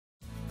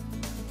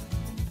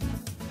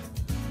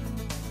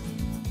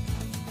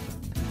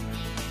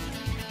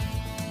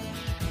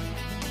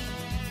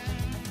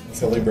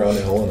Kelly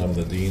Brownell, and I'm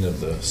the Dean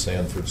of the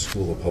Sanford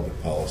School of Public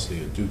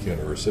Policy at Duke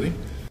University.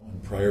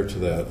 Prior to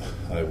that,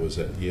 I was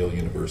at Yale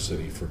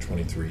University for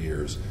 23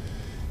 years,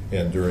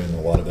 and during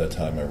a lot of that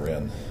time I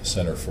ran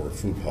Center for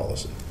Food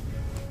Policy.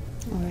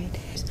 All right.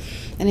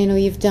 And I know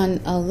you've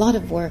done a lot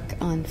of work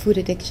on food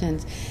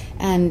addictions,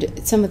 and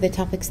some of the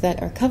topics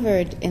that are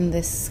covered in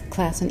this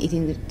class on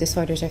eating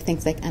disorders are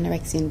things like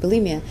anorexia and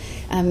bulimia.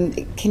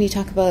 Can you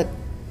talk about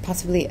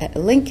possibly a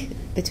link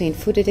between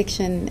food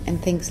addiction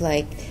and things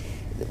like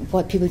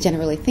what people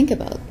generally think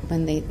about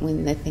when they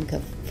think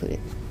of food,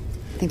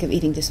 think of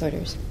eating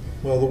disorders?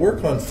 Well, the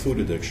work on food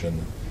addiction,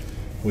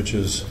 which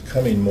is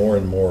coming more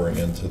and more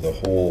into the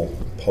whole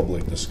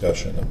public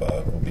discussion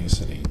about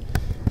obesity,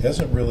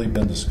 hasn't really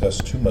been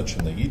discussed too much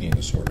in the eating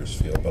disorders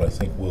field, but I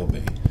think will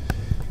be.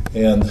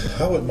 And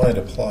how it might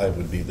apply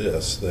would be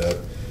this, that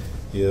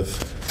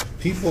if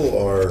people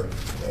are,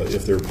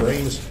 if their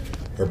brains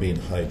are being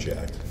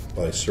hijacked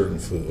by certain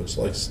foods,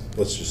 like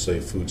let's just say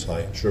foods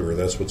high in sugar,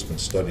 that's what's been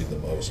studied the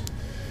most,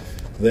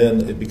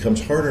 then it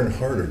becomes harder and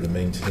harder to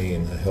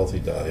maintain a healthy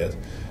diet,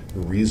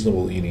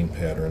 reasonable eating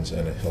patterns,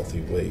 and a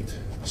healthy weight.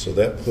 So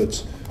that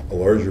puts a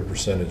larger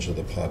percentage of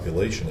the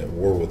population at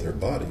war with their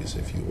bodies,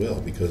 if you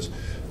will, because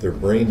their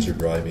brains are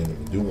driving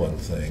them to do one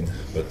thing,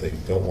 but they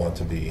don't want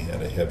to be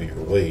at a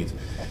heavier weight.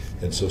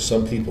 And so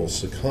some people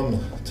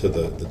succumb to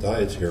the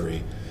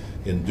dietary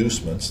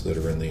inducements that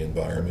are in the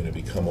environment and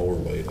become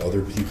overweight.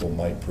 Other people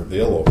might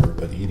prevail over,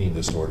 but eating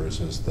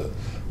disorders is the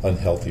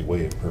unhealthy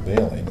way of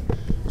prevailing.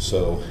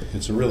 So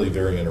it's a really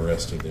very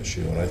interesting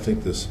issue, and I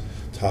think this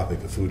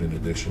topic of food and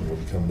addiction will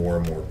become more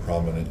and more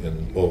prominent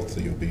in both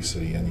the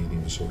obesity and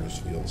eating disorders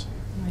fields.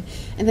 Right.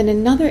 And then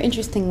another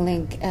interesting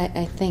link,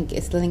 I think,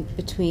 is the link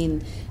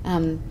between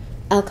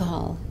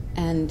alcohol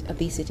and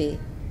obesity,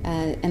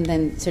 and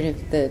then sort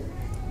of the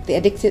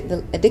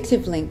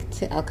addictive link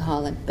to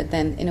alcohol, but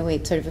then in a way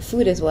it's sort of a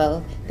food as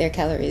well. There are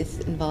calories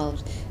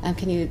involved.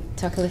 Can you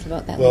talk a little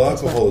about that? Well,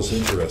 alcohol is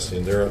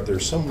interesting.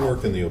 There's some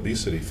work in the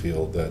obesity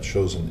field that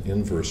shows an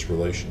inverse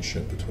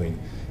relationship between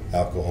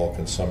alcohol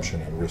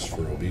consumption and risk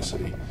for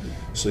obesity.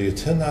 So you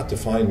tend not to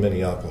find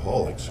many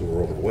alcoholics who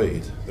are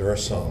overweight. There are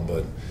some,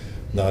 but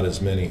not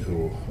as many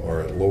who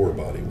are at lower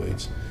body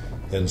weights.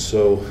 And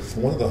so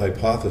one of the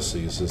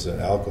hypotheses is that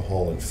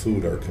alcohol and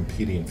food are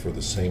competing for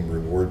the same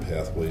reward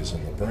pathways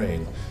in the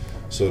brain,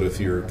 so that if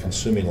you're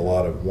consuming a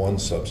lot of one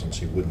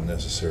substance, you wouldn't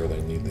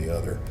necessarily need the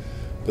other.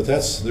 But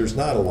there's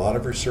not a lot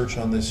of research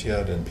on this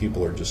yet, and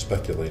people are just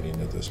speculating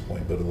at this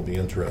point, but it'll be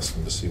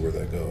interesting to see where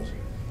that goes.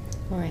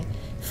 All right.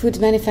 Food's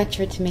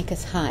manufactured to make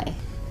us high.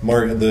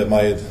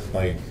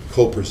 My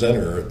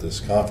co-presenter at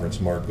this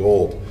conference, Mark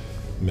Gold,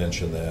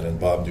 mentioned that, and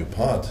Bob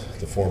DuPont,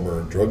 the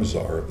former drug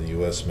czar of the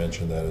U.S.,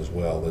 mentioned that as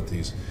well, that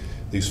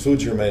these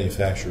foods are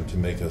manufactured to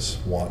make us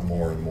want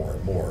more and more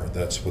and more.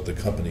 That's what the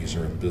companies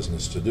are in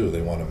business to do.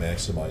 They want to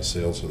maximize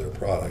sales of their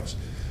products.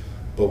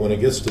 But when it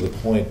gets to the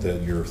point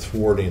that you're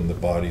thwarting the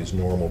body's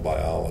normal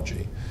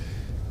biology,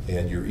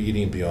 and you're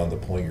eating beyond the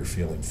point you're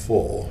feeling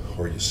full,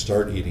 or you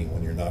start eating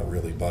when you're not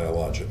really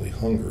biologically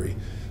hungry,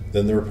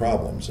 then there are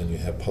problems, and you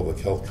have public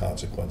health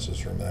consequences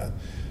from that.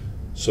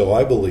 So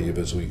I believe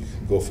as we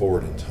go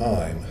forward in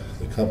time,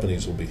 the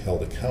companies will be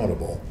held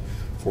accountable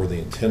for the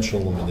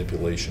intentional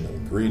manipulation of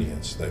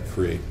ingredients that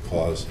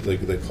cause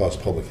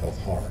public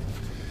health harm.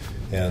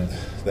 And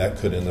that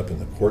could end up in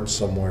the courts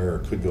somewhere, or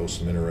could go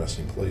some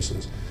interesting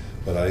places.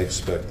 But I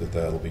expect that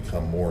that'll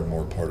become more and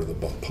more part of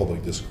the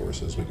public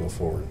discourse as we go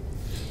forward.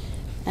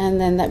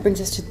 And then that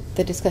brings us to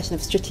the discussion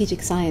of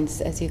strategic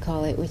science, as you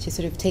call it, which is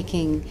sort of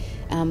taking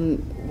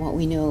what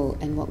we know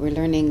and what we're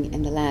learning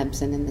in the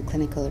labs and in the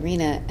clinical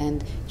arena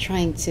and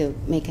trying to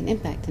make an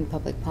impact in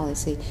public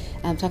policy.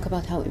 Talk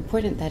about how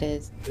important that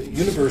is.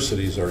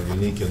 Universities are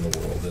unique in the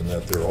world in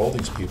that there are all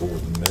these people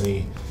with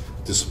many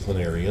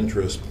disciplinary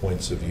interests,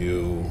 points of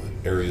view,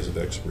 areas of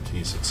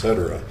expertise,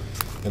 etc.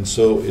 And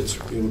so it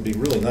would be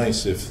really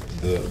nice if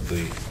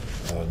the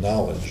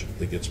knowledge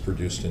that gets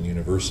produced in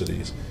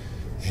universities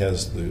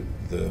has the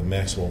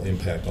maximal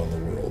impact on the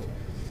world.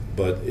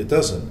 But it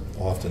doesn't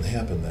often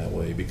happen that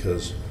way,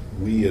 because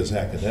we as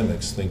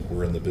academics think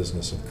we're in the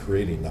business of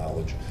creating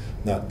knowledge,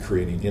 not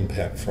creating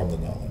impact from the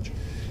knowledge.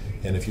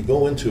 And if you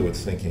go into it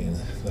thinking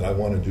that I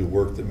want to do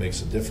work that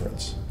makes a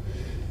difference,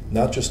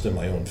 not just in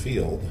my own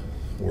field,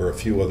 where a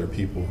few other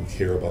people who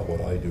care about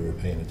what I do are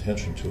paying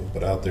attention to it,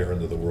 but out there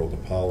into the world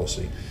of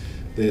policy,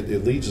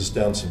 it leads us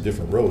down some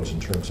different roads in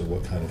terms of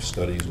what kind of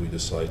studies we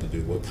decide to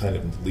do, what kind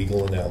of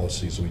legal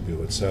analyses we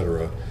do,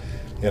 etc.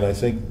 And I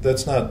think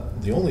that's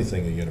not the only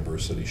thing a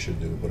university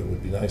should do, but it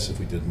would be nice if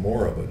we did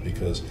more of it,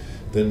 because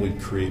then we'd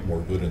create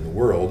more good in the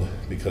world,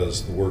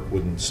 because the work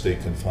wouldn't stay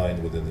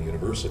confined within the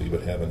university,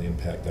 but have an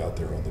impact out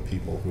there on the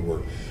people who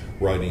are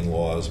writing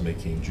laws,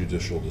 making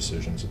judicial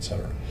decisions,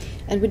 etc.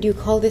 And would you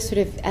call this sort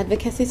of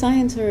advocacy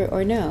science,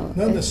 or no?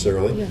 Not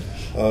necessarily.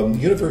 Yeah.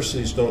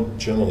 Universities don't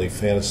generally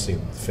fancy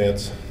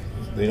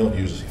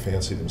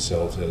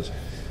themselves as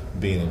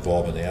being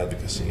involved in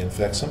advocacy. In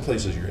fact, some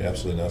places you're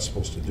absolutely not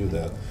supposed to do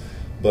that.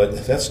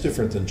 But that's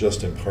different than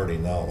just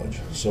imparting knowledge.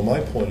 So my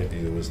point of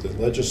view is that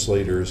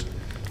legislators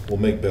will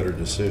make better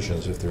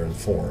decisions if they're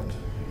informed.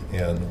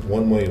 And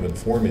one way of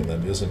informing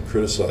them isn't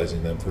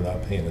criticizing them for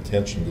not paying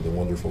attention to the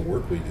wonderful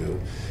work we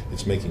do.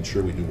 It's making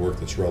sure we do work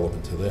that's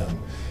relevant to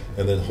them.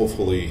 And then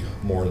hopefully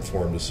more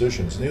informed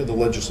decisions. You know, the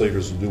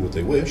legislators will do what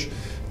they wish.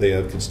 They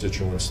have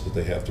constituents that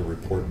they have to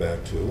report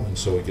back to, and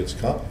so it gets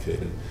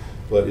complicated.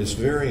 But it's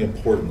very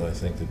important, I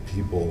think, that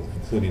people,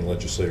 including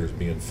legislators,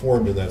 be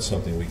informed, and that's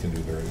something we can do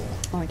very well.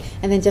 All right.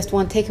 And then just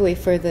one takeaway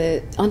for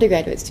the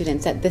undergraduate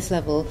students at this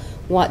level,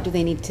 what do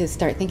they need to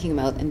start thinking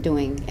about and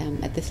doing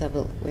at this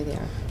level where they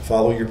are?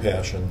 Follow your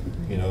passion.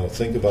 You know,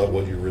 think about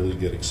what you really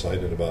get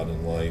excited about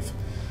in life.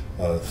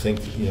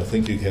 Think you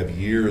have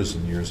years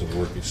and years of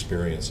work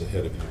experience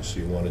ahead of you, so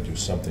you want to do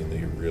something that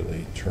you're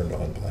really turned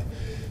on by.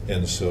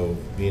 And so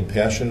being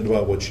passionate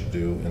about what you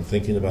do and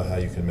thinking about how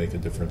you can make a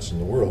difference in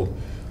the world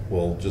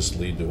will just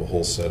lead to a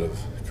whole set of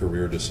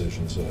career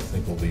decisions that I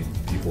think will lead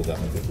people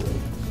down a good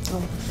road.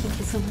 Oh, thank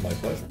you so much. My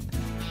pleasure.